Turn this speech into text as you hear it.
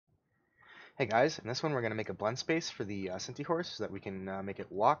Hey guys, in this one we're going to make a blend space for the Synty horse so that we can make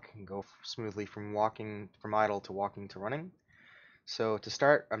it walk and go smoothly from idle to walking to running. So to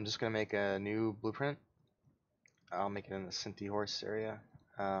start, I'm just going to make a new blueprint. I'll make it in the Synty horse area.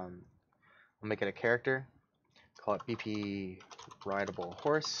 I'll make it a character, call it BP rideable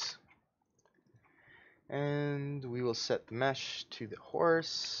horse, and we will set the mesh to the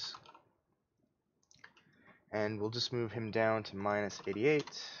horse, and we'll just move him down to -88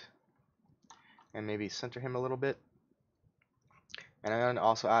 and maybe center him a little bit. And I'm going to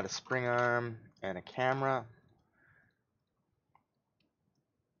also add a spring arm and a camera.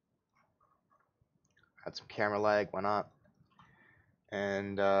 Add some camera lag, why not?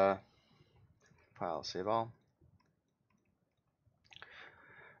 And file, save all.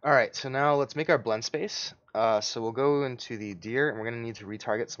 Alright, so now let's make our blend space. So we'll go into the deer and we're going to need to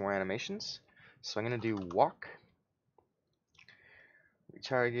retarget some more animations. So I'm going to do walk,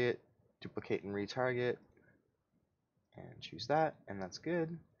 retarget, duplicate and retarget, and choose that, and that's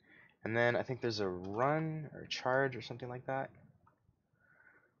good. And then I think there's a run or charge or something like that.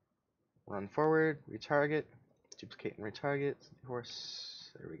 Run forward, retarget, duplicate and retarget, horse,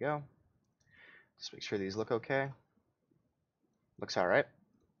 there we go. Just make sure these look okay. Looks alright.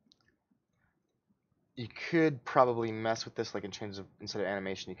 You could probably mess with this, like in terms of instead of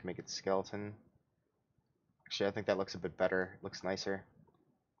animation, you can make it skeleton. Actually, I think that looks a bit better. It looks nicer.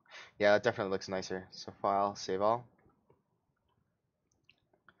 Yeah, it definitely looks nicer. So file, save all.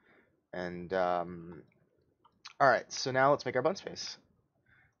 And alright, so now let's make our blend space.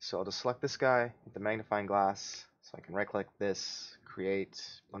 So I'll just select this guy with the magnifying glass. So I can right click this,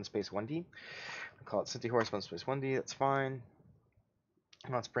 create blend space 1D. I'll call it Synty horse blend space 1D, that's fine.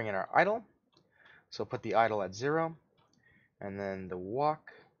 And let's bring in our idle. So put the idle at 0. And then the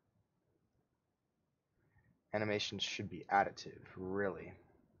walk animation should be additive, really.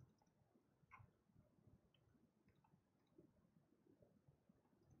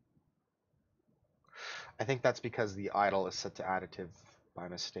 I think that's because the idle is set to additive by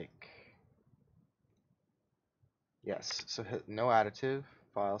mistake. Yes, so hit no additive,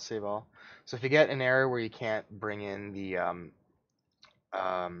 file, save all. So if you get an error where you can't bring in the,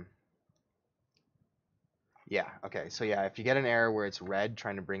 yeah, okay, so yeah, if you get an error where it's red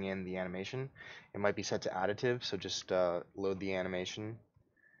trying to bring in the animation, it might be set to additive, so just load the animation.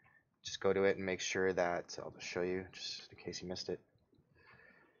 Just go to it and make sure that, I'll just show you, just in case you missed it.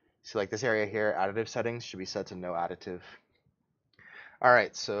 So like this area here, additive settings should be set to no additive.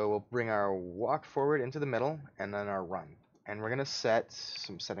 Alright, so we'll bring our walk forward into the middle and then our run. And we're going to set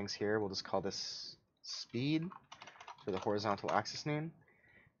some settings here. We'll just call this speed for the horizontal axis name.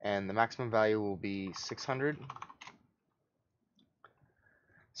 And the maximum value will be 600.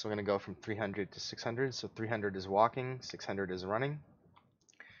 So we're going to go from 300 to 600. So 300 is walking, 600 is running,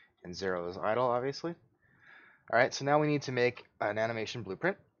 and 0 is idle, obviously. Alright, so now we need to make an animation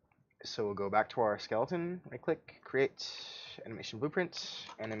blueprint. So we'll go back to our skeleton, right click, create animation blueprint,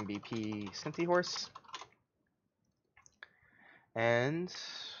 NMBP Synty horse. And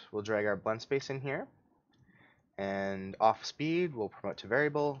we'll drag our blend space in here. And off speed, we'll promote to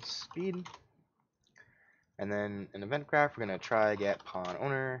variable speed. And then in event graph, we're going to try get pawn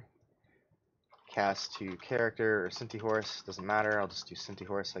owner, cast to character or Synty horse, doesn't matter, I'll just do Synty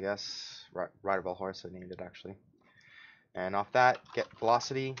horse, I guess. Rideable horse, I named it actually. And off that, get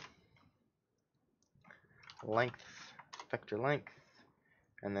velocity, length, vector length,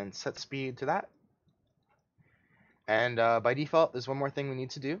 and then set speed to that. And by default, there's one more thing we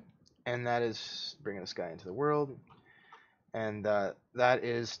need to do, and that is bringing this guy into the world. And that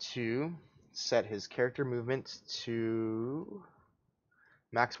is to set his character movement to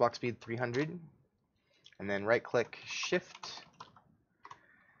max walk speed 300, and then right click shift,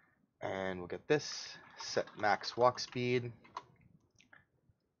 and we'll get this, set max walk speed,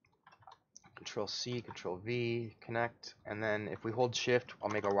 Control C, Control V, connect, and then if we hold shift, I'll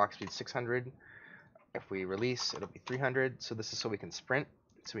make our walk speed 600. If we release, it'll be 300. So this is so we can sprint,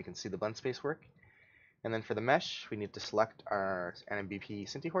 so we can see the blend space work. And then for the mesh, we need to select our NMBP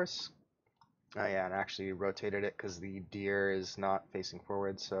Synty horse. Yeah, and I actually rotated it because the deer is not facing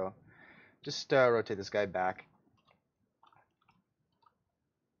forward, so just rotate this guy back.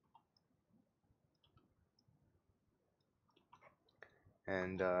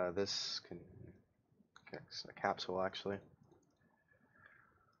 And this can a capsule actually.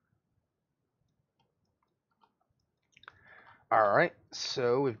 Alright,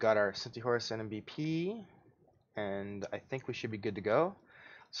 so we've got our Synty horse NMBP, and I think we should be good to go.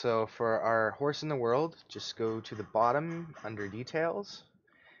 So for our horse in the world, just go to the bottom under details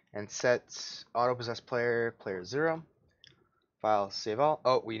and set auto possessed player 0. File, save all.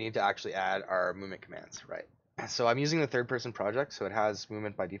 Oh, we need to actually add our movement commands, right? So I'm using the third person project, so it has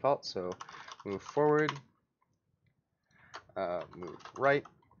movement by default. So move forward, move right,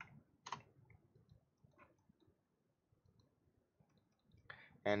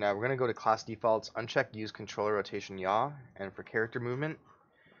 and we're gonna go to class defaults, uncheck use controller rotation yaw, and for character movement,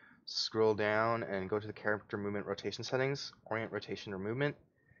 scroll down and go to the character movement rotation settings, orient rotation or movement,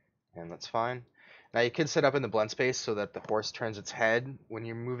 and that's fine. Now you can set up in the blend space so that the horse turns its head when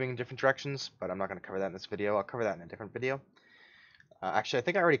you're moving in different directions, but I'm not going to cover that in this video. I'll cover that in a different video. Actually, I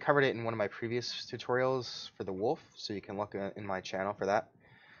think I already covered it in one of my previous tutorials for the wolf, so you can look in my channel for that.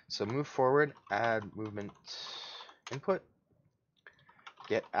 So move forward, add movement input,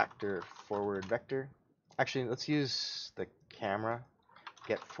 get actor forward vector. Actually, let's use the camera,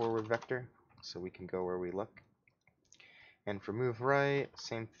 get forward vector, so we can go where we look. And for move right,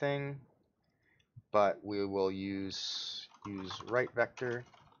 same thing, but we will use right vector,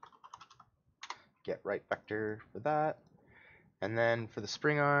 get right vector for that. And then for the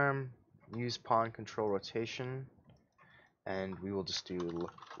spring arm, use pawn control rotation, and we will just do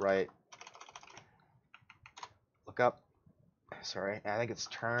look right, look up. Sorry, I think it's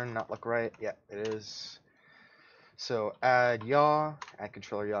turn, not look right. Yeah, it is. So add yaw, add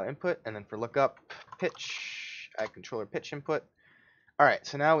controller yaw input, and then for look up, pitch, add controller pitch input. All right,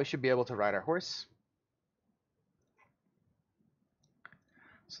 so now we should be able to ride our horse.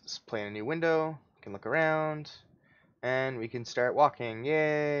 So let's play in a new window. We can look around, and we can start walking.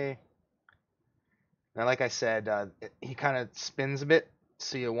 Yay! Now, like I said, he kind of spins a bit,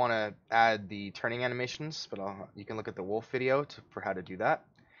 so you'll want to add the turning animations, but you can look at the wolf video for how to do that.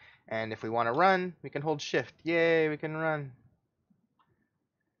 And if we want to run, we can hold shift. Yay, we can run.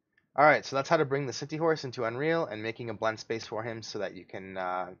 Alright, so that's how to bring the Synty horse into Unreal and making a blend space for him so that you can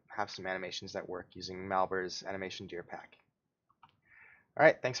have some animations that work using Malware's Animation Deer Pack.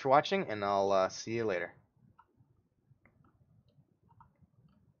 Alright, thanks for watching, and I'll see you later.